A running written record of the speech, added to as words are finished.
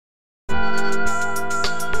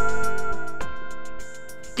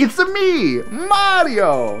It's me,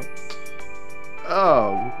 Mario!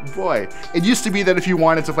 Oh boy. It used to be that if you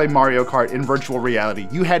wanted to play Mario Kart in virtual reality,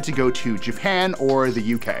 you had to go to Japan or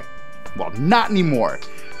the UK. Well, not anymore.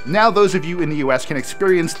 Now those of you in the US can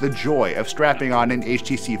experience the joy of strapping on an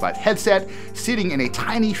HTC Vive headset, sitting in a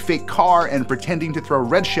tiny fake car, and pretending to throw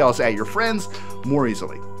red shells at your friends more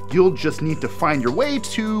easily. You'll just need to find your way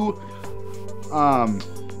to,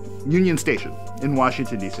 Union Station in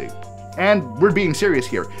Washington, D.C. And we're being serious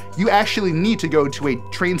here. You actually need to go to a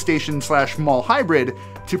train station / mall hybrid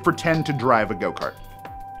to pretend to drive a go-kart.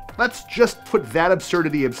 Let's just put that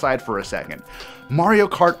absurdity aside for a second. Mario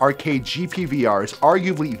Kart Arcade GPVR is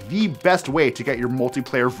arguably the best way to get your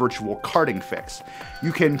multiplayer virtual karting fix.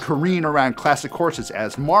 You can careen around classic courses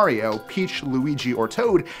as Mario, Peach, Luigi, or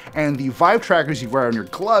Toad, and the Vive trackers you wear on your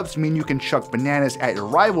gloves mean you can chuck bananas at your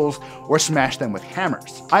rivals or smash them with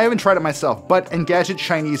hammers. I haven't tried it myself, but Engadget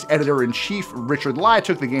Chinese editor-in-chief Richard Lai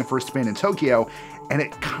took the game for a spin in Tokyo, and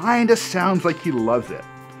it kinda sounds like he loves it.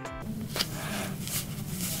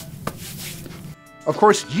 Of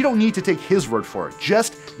course, you don't need to take his word for it,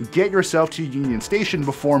 just get yourself to Union Station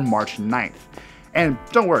before March 9th. And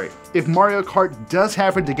don't worry, if Mario Kart does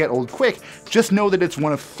happen to get old quick, just know that it's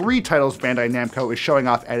one of 3 titles Bandai Namco is showing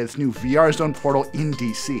off at its new VR Zone portal in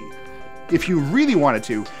DC. If you really wanted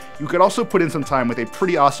to, you could also put in some time with a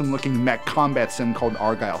pretty awesome looking mech combat sim called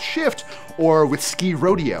Argyle Shift, or with Ski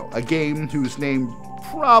Rodeo, a game whose name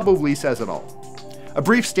probably says it all. A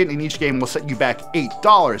brief stint in each game will set you back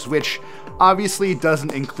 $8, which obviously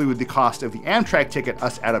doesn't include the cost of the Amtrak ticket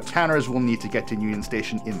us out-of-towners will need to get to Union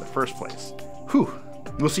Station in the first place. Whew.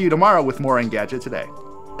 We'll see you tomorrow with more Engadget Today.